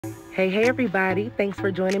Hey everybody, thanks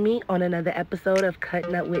for joining me on another episode of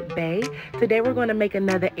Cuttin' Up with Bae. Today we're going to make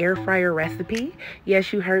another air fryer recipe.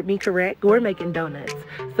 Yes, you heard me correct. We're making donuts.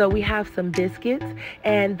 So we have some biscuits,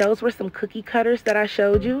 and those were some cookie cutters that I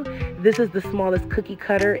showed you. This is the smallest cookie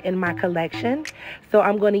cutter in my collection. So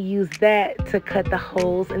I'm going to use that to cut the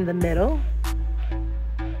holes in the middle.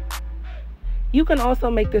 You can also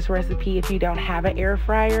make this recipe if you don't have an air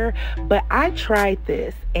fryer, but I tried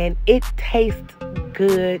this and it tastes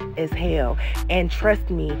good as hell. And trust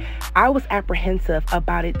me, I was apprehensive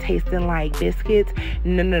about it tasting like biscuits.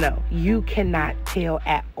 No, you cannot tell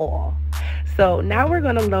at all. So now we're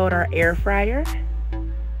gonna load our air fryer.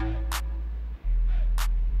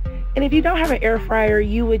 And if you don't have an air fryer,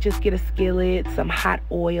 you would just get a skillet, some hot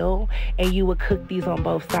oil, and you would cook these on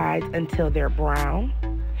both sides until they're brown.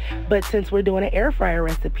 But since we're doing an air fryer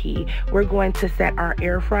recipe, we're going to set our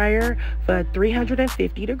air fryer for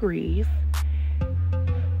 350 degrees.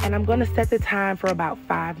 And I'm going to set the time for about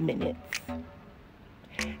 5 minutes.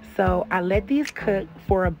 So I let these cook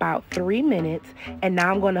for about 3 minutes, and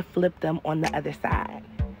now I'm going to flip them on the other side.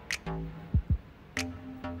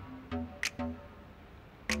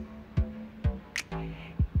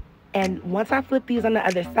 And once I flip these on the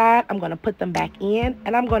other side, I'm going to put them back in,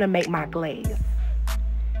 and I'm going to make my glaze.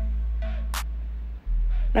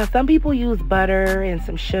 Now, some people use butter and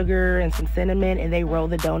some sugar and some cinnamon, and they roll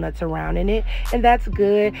the donuts around in it, and that's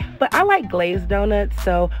good. But I like glazed donuts,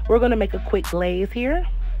 so we're going to make a quick glaze here.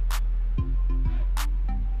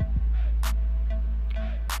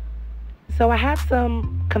 So I have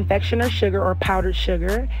some confectioner sugar or powdered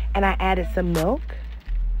sugar, and I added some milk.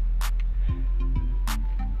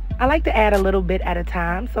 I like to add a little bit at a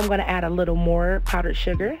time, so I'm going to add a little more powdered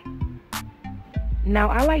sugar. Now,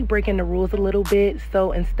 I like breaking the rules a little bit,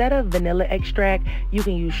 so instead of vanilla extract, you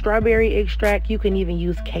can use strawberry extract. You can even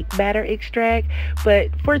use cake batter extract, but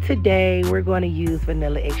for today, we're going to use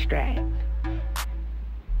vanilla extract.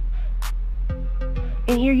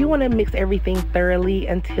 And here, you want to mix everything thoroughly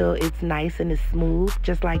until it's nice and it's smooth,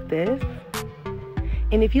 just like this.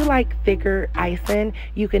 And if you like thicker icing,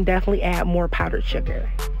 you can definitely add more powdered sugar.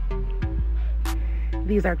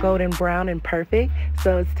 These are golden brown and perfect,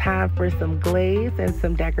 so it's time for some glaze and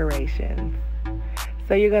some decorations.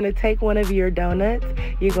 So you're going to take one of your donuts,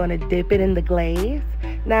 you're going to dip it in the glaze.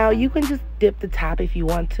 Now you can just dip the top if you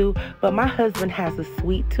want to, but my husband has a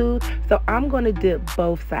sweet tooth, so I'm going to dip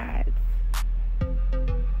both sides.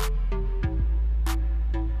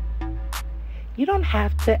 You don't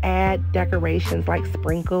have to add decorations like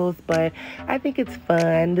sprinkles, but I think it's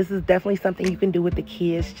fun. This is definitely something you can do with the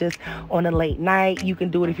kids just on a late night. You can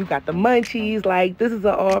do it if you got the munchies. Like, this is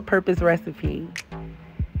an all-purpose recipe.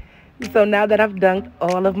 So now that I've dunked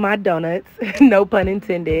all of my donuts, no pun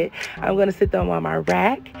intended, I'm going to sit them on my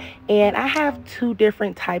rack. And I have two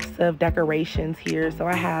different types of decorations here. So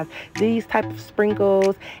I have these type of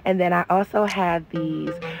sprinkles, and then I also have these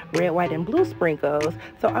red, white, and blue sprinkles.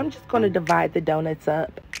 So I'm just going to divide the donuts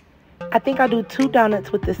up. I think I'll do 2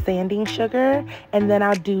 donuts with the sanding sugar, and then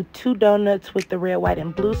I'll do 2 donuts with the red, white,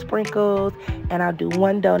 and blue sprinkles, and I'll do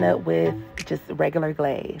 1 donut with just regular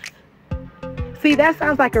glaze. See, that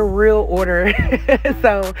sounds like a real order.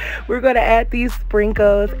 So we're going to add these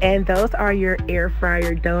sprinkles, and those are your air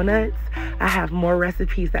fryer donuts. I have more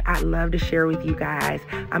recipes that I'd love to share with you guys.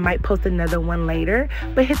 I might post another one later,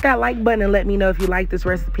 but hit that like button and let me know if you like this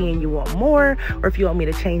recipe and you want more, or if you want me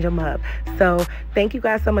to change them up. So thank you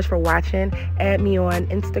guys so much for watching. Add me on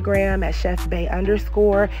Instagram at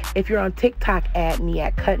chefbae_. If you're on TikTok, add me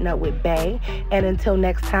at Cuttin' Up with Bae. And until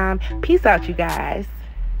next time, peace out, you guys.